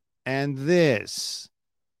middle. And this.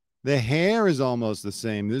 The hair is almost the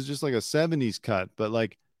same. This is just like a 70s cut, but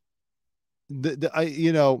like he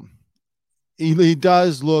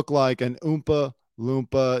does look like an Oompa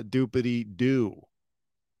Loompa doopity doo.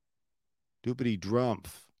 Doopity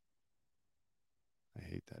drumpf. I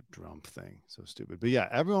hate that drum thing. So stupid. But yeah,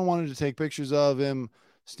 everyone wanted to take pictures of him.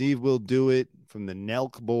 Steve Will Do It from the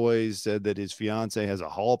Nelk Boys said that his fiance has a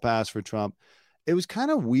hall pass for Trump. It was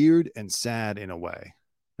kind of weird and sad in a way.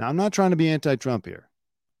 Now, I'm not trying to be anti-Trump here,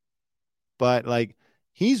 but like,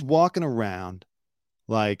 he's walking around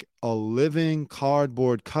like a living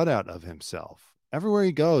cardboard cutout of himself. Everywhere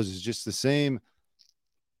he goes is just the same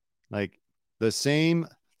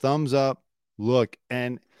thumbs up look.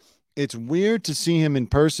 And it's weird to see him in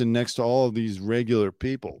person next to all of these regular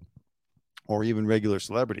people. or even regular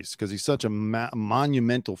celebrities, because he's such a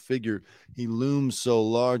monumental figure. He looms so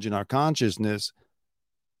large in our consciousness.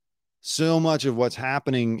 So much of what's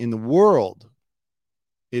happening in the world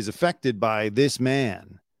is affected by this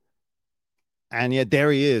man. And yet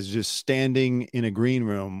there he is, just standing in a green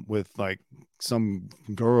room with like some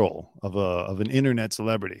girl of an internet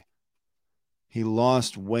celebrity. He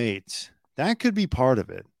lost weight. That could be part of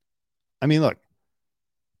it. I mean, look,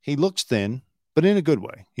 he looks thin, but in a good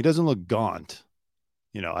way. He doesn't look gaunt.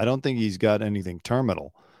 I don't think he's got anything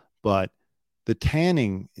terminal, but the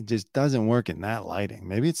tanning, it just doesn't work in that lighting.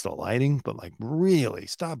 Maybe it's the lighting, but like really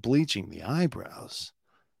stop bleaching the eyebrows.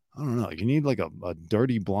 I don't know. You need like a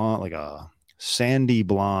dirty blonde, like a sandy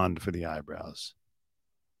blonde for the eyebrows.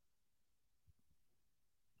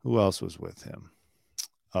 Who else was with him?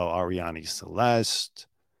 Oh, Ariane Celeste,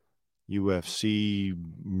 UFC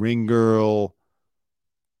ring girl.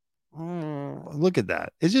 Look at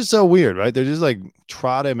that. It's just so weird, right? They're just like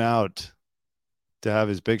trot him out to have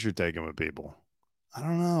his picture taken with people. I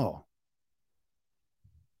don't know.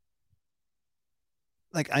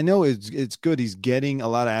 Like, I know it's good. He's getting a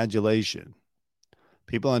lot of adulation.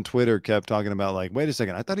 People on Twitter kept talking about like, wait a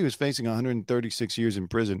second, I thought he was facing 136 years in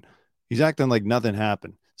prison. He's acting like nothing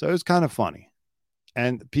happened. So it was kind of funny.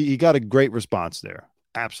 And he got a great response there.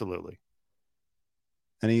 Absolutely.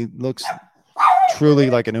 And he looks truly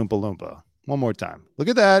like an Oompa Loompa. One more time. Look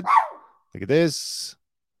at that. Look at this.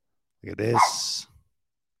 Look at this.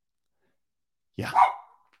 Yeah.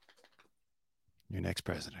 Your next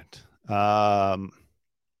president.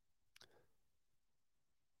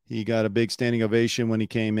 He got a big standing ovation when he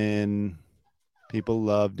came in. People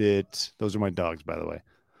loved it. Those are my dogs, by the way.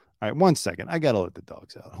 All right, 1 second. I got to let the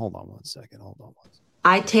dogs out. Hold on 1 second.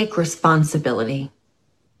 I take responsibility.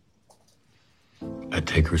 I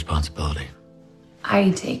take responsibility.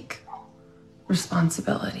 I take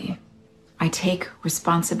responsibility. I take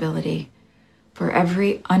responsibility for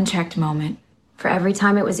every unchecked moment. For every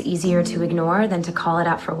time it was easier to ignore than to call it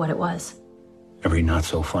out for what it was. Every not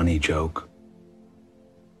so funny joke.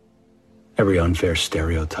 Every unfair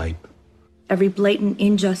stereotype. Every blatant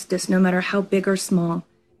injustice, no matter how big or small.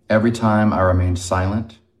 Every time I remained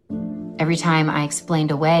silent. Every time I explained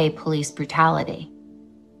away police brutality.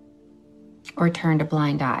 Or turned a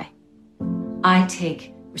blind eye. I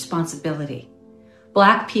take responsibility.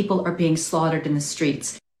 Black people are being slaughtered in the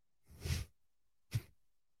streets.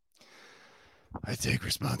 I take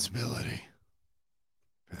responsibility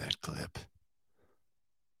for that clip.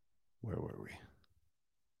 Where were we?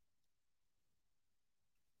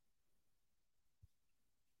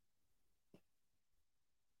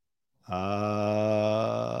 All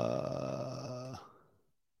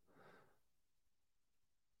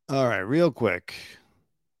right, real quick.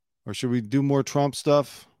 Or should we do more Trump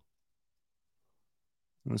stuff?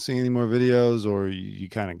 Want to see any more videos, or you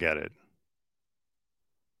kind of get it?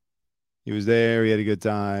 He was there. He had a good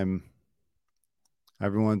time.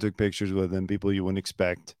 Everyone took pictures with him. People you wouldn't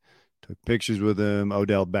expect took pictures with him.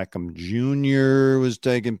 Odell Beckham Jr. was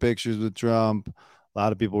taking pictures with Trump. A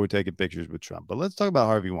lot of people were taking pictures with Trump. But let's talk about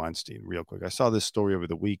Harvey Weinstein real quick. I saw this story over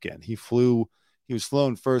the weekend. He was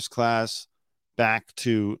flown first class back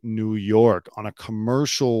to New York on a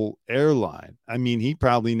commercial airline. I mean, he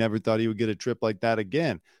probably never thought he would get a trip like that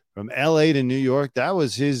again. From LA to New York, that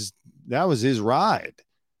was his ride.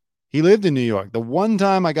 He lived in New York. The one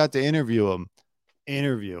time I got to interview him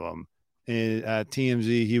at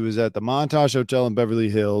TMZ, he was at the Montage Hotel in Beverly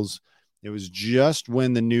Hills. It was just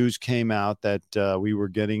when the news came out that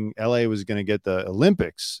LA was going to get the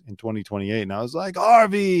Olympics in 2028. And I was like,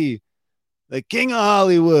 Harvey, the king of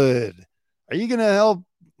Hollywood, are you going to help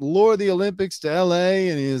lure the Olympics to LA?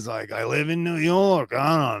 And he was like, I live in New York.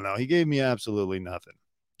 I don't know. He gave me absolutely nothing.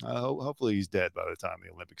 Hopefully he's dead by the time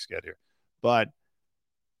the Olympics get here. But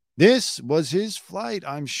this was his flight,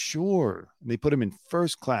 I'm sure. They put him in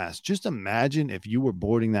first class. Just imagine if you were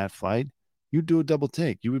boarding that flight, you'd do a double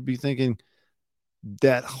take. You would be thinking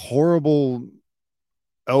that horrible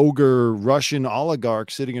ogre Russian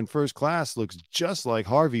oligarch sitting in first class looks just like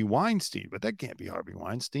Harvey Weinstein, but that can't be Harvey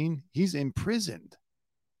Weinstein. He's imprisoned.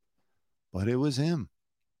 But it was him.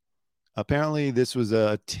 Apparently, this was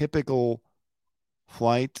a typical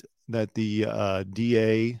flight that the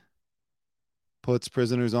DA puts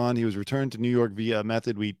prisoners on. He was returned to New York via a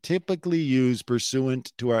method we typically use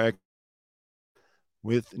pursuant to our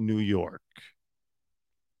with New York.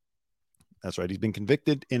 That's right. He's been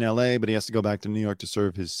convicted in LA, but he has to go back to New York to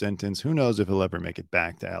serve his sentence. Who knows if he'll ever make it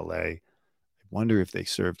back to LA. I wonder if they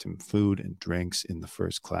served him food and drinks in the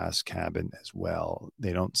first class cabin as well.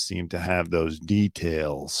 They don't seem to have those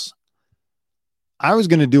details. I was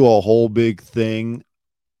going to do a whole big thing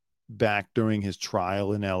back during his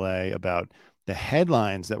trial in LA about the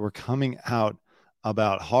headlines that were coming out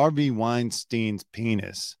about Harvey Weinstein's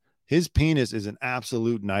penis. His penis is an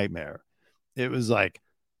absolute nightmare. It was like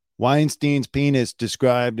Weinstein's penis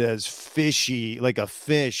described as fishy, like a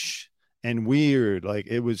fish, and weird. Like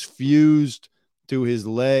it was fused to his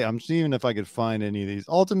leg. I'm seeing if I could find any of these.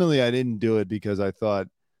 Ultimately, I didn't do it because I thought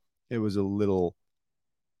it was a little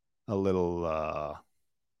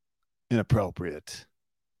inappropriate.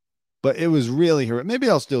 But it was really horrific. Maybe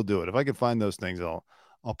I'll still do it. If I can find those things, I'll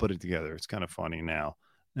put it together. It's kind of funny now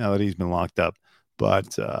that he's been locked up.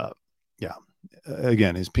 But yeah,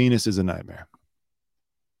 again, his penis is a nightmare.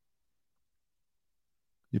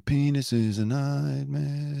 Your penis is a nightmare.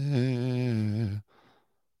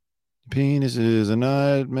 Your penis is a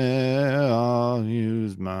nightmare. I'll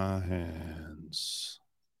use my hands.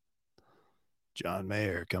 John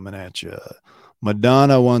Mayer coming at you.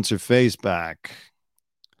 Madonna wants her face back.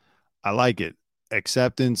 I like it.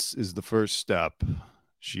 Acceptance is the first step.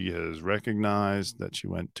 She has recognized that she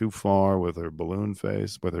went too far with her balloon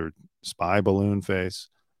face, with her spy balloon face,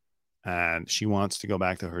 and she wants to go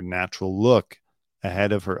back to her natural look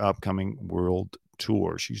ahead of her upcoming world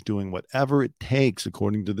tour. She's doing whatever it takes,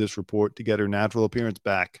 according to this report, to get her natural appearance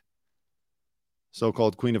back.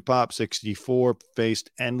 So-called Queen of Pop, 64,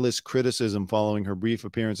 faced endless criticism following her brief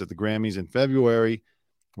appearance at the Grammys in February,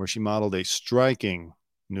 where she modeled a striking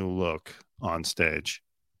new look on stage.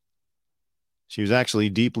 She was actually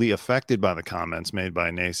deeply affected by the comments made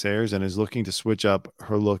by naysayers and is looking to switch up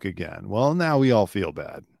her look again. Well, now we all feel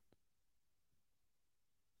bad.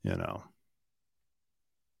 You know.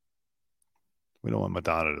 We don't want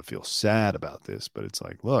Madonna to feel sad about this, but it's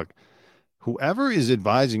like, look, whoever is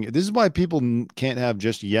advising you, this is why people can't have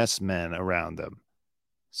just yes men around them.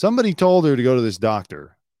 Somebody told her to go to this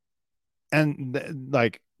doctor and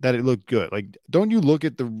that it looked good. Like, don't you look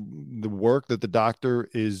at the work that the doctor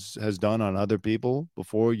has done on other people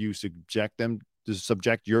before you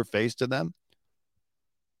subject your face to them?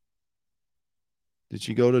 Did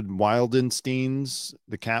she go to Wildenstein's,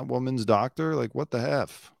 the Catwoman's doctor? Like, what the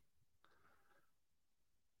F?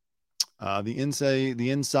 The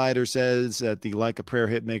insider says that the Like a Prayer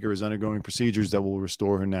hitmaker is undergoing procedures that will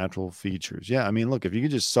restore her natural features. Yeah, I mean, look, if you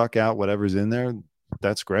could just suck out whatever's in there,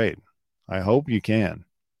 that's great. I hope you can.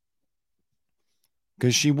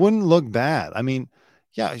 Because she wouldn't look bad. I mean,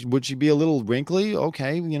 yeah, would she be a little wrinkly?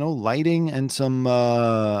 Okay, lighting and some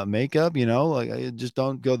makeup, like just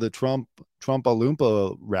don't go the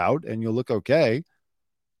Trump-a-loompa route and you'll look okay.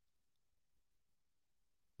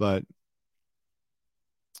 But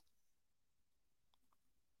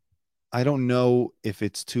I don't know if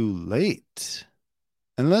it's too late.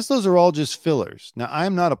 Unless those are all just fillers. Now,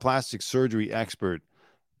 I'm not a plastic surgery expert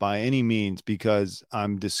by any means because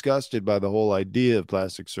I'm disgusted by the whole idea of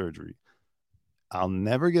plastic surgery. I'll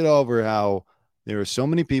never get over how there are so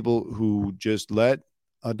many people who just let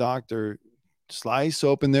a doctor slice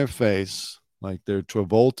open their face like they're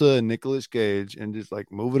Travolta and Nicolas Cage and just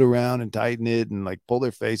like move it around and tighten it and like pull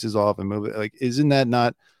their faces off and move it. Like, isn't that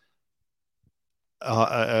not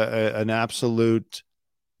an absolute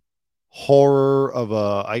horror of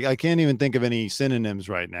I can't even think of any synonyms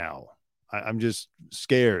right now. I'm just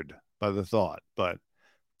scared by the thought. But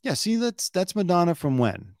yeah, see, that's Madonna from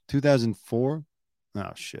when? 2004?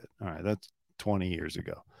 Oh shit. All right, that's 20 years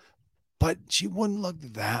ago. But she wouldn't look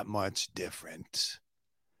that much different.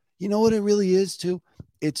 You know what it really is too?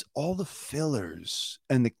 It's all the fillers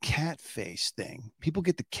and the cat face thing. People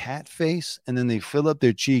get the cat face and then they fill up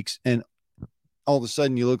their cheeks and all of a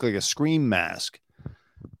sudden you look like a Scream mask.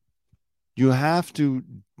 You have to,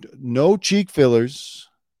 no cheek fillers,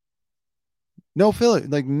 no filler,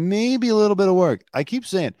 like maybe a little bit of work. I keep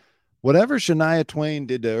saying whatever Shania Twain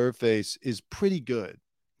did to her face is pretty good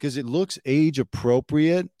because it looks age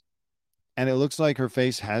appropriate and it looks like her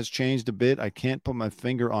face has changed a bit. I can't put my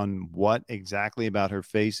finger on what exactly about her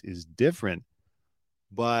face is different,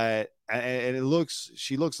 but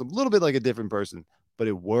she looks a little bit like a different person, but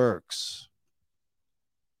it works.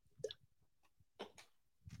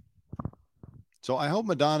 So I hope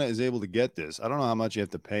Madonna is able to get this. I don't know how much you have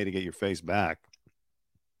to pay to get your face back.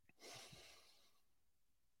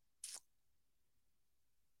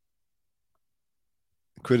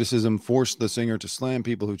 Criticism forced the singer to slam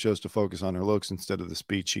people who chose to focus on her looks instead of the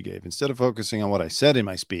speech she gave. Instead of focusing on what I said in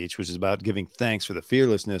my speech, which is about giving thanks for the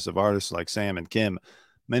fearlessness of artists like Sam and Kim,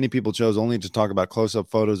 many people chose only to talk about close-up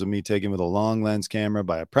photos of me taken with a long lens camera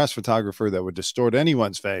by a press photographer that would distort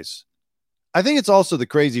anyone's face. I think it's also the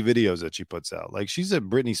crazy videos that she puts out. Like, she's at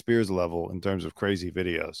Britney Spears level in terms of crazy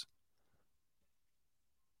videos.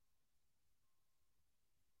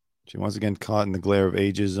 She once again caught in the glare of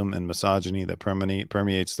ageism and misogyny that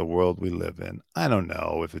permeates the world we live in. I don't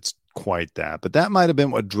know if it's quite that, but that might have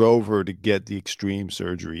been what drove her to get the extreme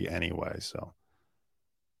surgery anyway. So,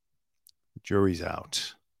 jury's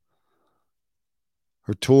out.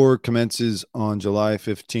 Her tour commences on July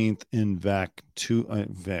 15th in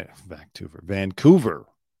Vancouver.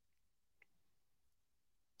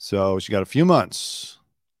 So she got a few months.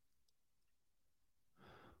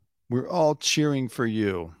 We're all cheering for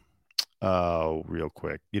you. Real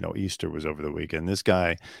quick. Easter was over the weekend. This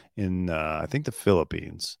guy in, I think, the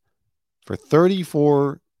Philippines, for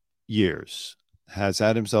 34 years, has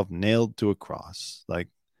had himself nailed to a cross. Like,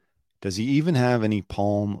 does he even have any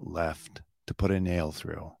palm left to put a nail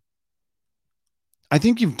through? I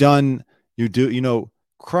think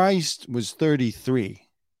Christ was 33.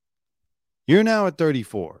 You're now at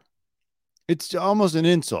 34. It's almost an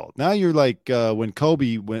insult. Now you're like when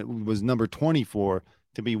Kobe was number 24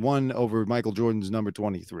 to be one over Michael Jordan's number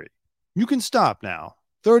 23. You can stop now.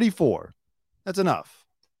 34. That's enough.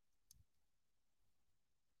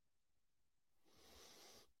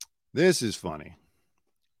 This is funny.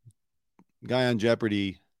 Guy on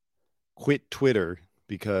Jeopardy quit Twitter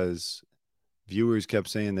because viewers kept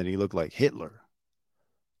saying that he looked like Hitler.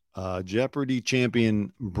 Jeopardy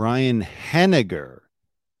champion Brian Henniger,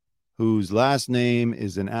 whose last name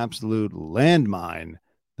is an absolute landmine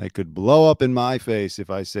that could blow up in my face if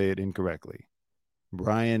I say it incorrectly.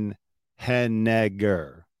 Brian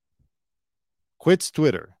Henniger quits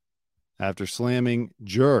Twitter after slamming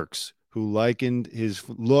jerks who likened his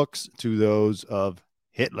looks to those of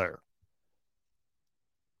Hitler.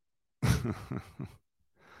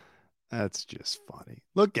 That's just funny.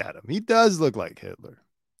 Look at him. He does look like Hitler.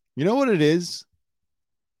 You know what it is?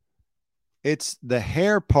 It's the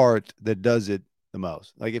hair part that does it the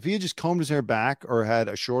most. Like if he had just combed his hair back or had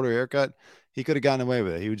a shorter haircut, he could have gotten away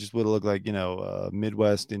with it. He would just would have looked like, a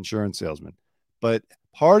Midwest insurance salesman. But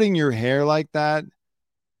parting your hair like that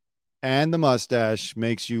and the mustache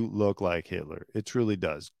makes you look like Hitler. It truly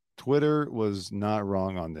does. Twitter was not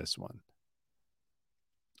wrong on this one.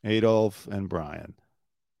 Adolf and Brian.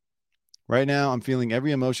 Right now, I'm feeling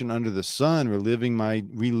every emotion under the sun, reliving my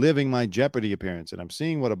Jeopardy appearance, and I'm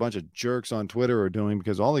seeing what a bunch of jerks on Twitter are doing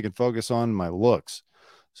because all they can focus on my looks.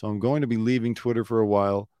 So I'm going to be leaving Twitter for a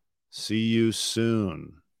while. See you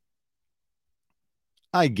soon.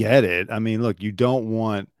 I get it. I mean, look, you don't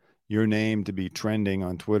want your name to be trending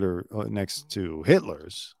on Twitter next to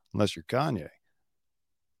Hitler's, unless you're Kanye.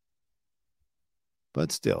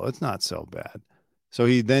 But still, it's not so bad. So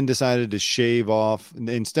he then decided to shave off.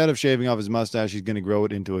 Instead of shaving off his mustache, he's going to grow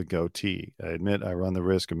it into a goatee. I admit I run the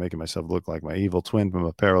risk of making myself look like my evil twin from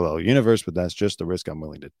a parallel universe, but that's just the risk I'm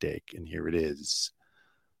willing to take. And here it is.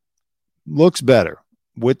 Looks better.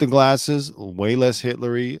 With the glasses, way less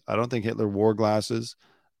Hitlery. I don't think Hitler wore glasses.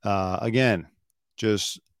 Again,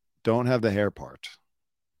 just don't have the hair part.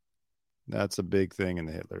 That's a big thing in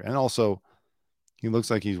the Hitler. And also, he looks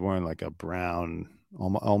like he's wearing like a brown,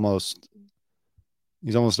 almost...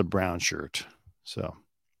 He's almost a brown shirt. So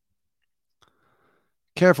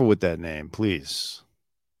careful with that name, please.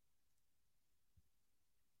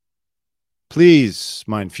 Please,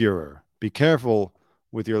 mein Führer, be careful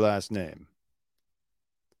with your last name.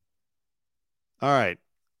 All right.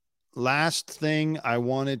 Last thing I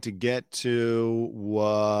wanted to get to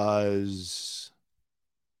was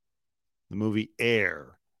the movie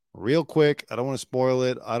Air. Real quick, I don't want to spoil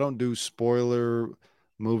it. I don't do spoiler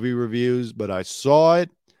movie reviews, but I saw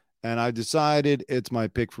it and I decided it's my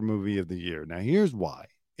pick for movie of the year. Now, here's why.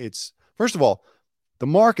 It's, first of all, the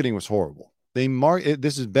marketing was horrible.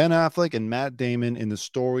 This is Ben Affleck and Matt Damon in the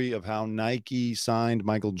story of how Nike signed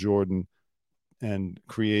Michael Jordan and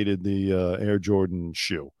created the Air Jordan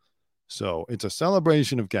shoe. So it's a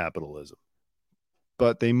celebration of capitalism,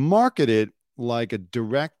 but they market it like a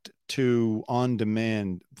direct to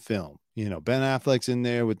on-demand film. Ben Affleck's in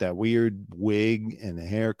there with that weird wig and the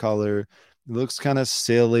hair color. It looks kind of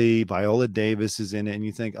silly. Viola Davis is in it. And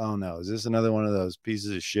you think, oh no, is this another one of those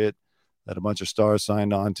pieces of shit that a bunch of stars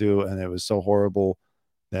signed on to? And it was so horrible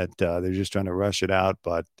that they're just trying to rush it out.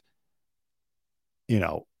 But,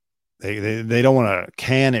 they don't want to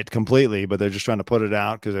can it completely, but they're just trying to put it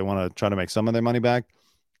out because they want to try to make some of their money back.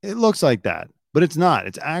 It looks like that, but it's not.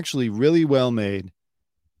 It's actually really well made.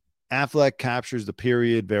 Affleck captures the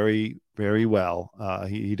period very, very well.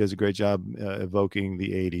 He does a great job evoking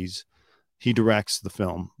the 80s. He directs the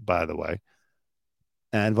film, by the way.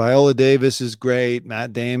 And Viola Davis is great.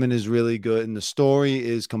 Matt Damon is really good. And the story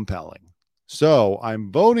is compelling. So I'm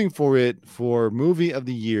voting for it for movie of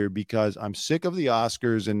the year because I'm sick of the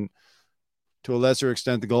Oscars and to a lesser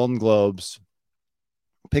extent, the Golden Globes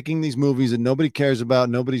picking these movies that nobody cares about,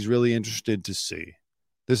 nobody's really interested to see.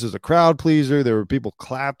 This is a crowd pleaser. There were people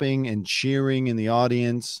clapping and cheering in the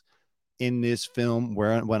audience in this film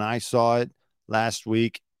when I saw it last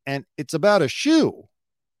week. And it's about a shoe,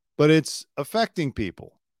 but it's affecting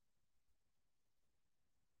people.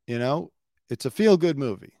 You know, it's a feel-good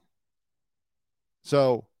movie.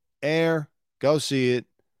 So, Air, go see it.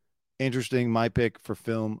 Interesting, my pick for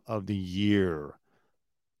film of the year.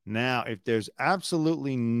 Now, if there's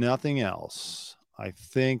absolutely nothing else, I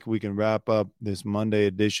think we can wrap up this Monday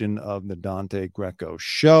edition of the Dante Greco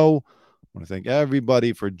Show. I want to thank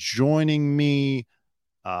everybody for joining me.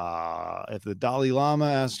 If the Dalai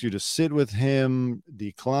Lama asks you to sit with him,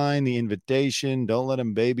 decline the invitation. Don't let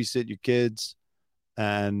him babysit your kids.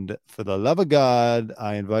 And for the love of God,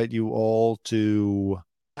 I invite you all to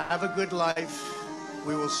have a good life.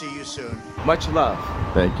 We will see you soon. Much love.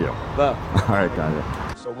 Thank you. Love. All right,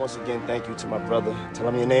 Kanye. So once again, thank you to my brother. Tell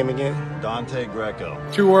him your name again. Dante Greco.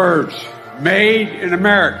 2 words. Made in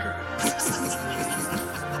America.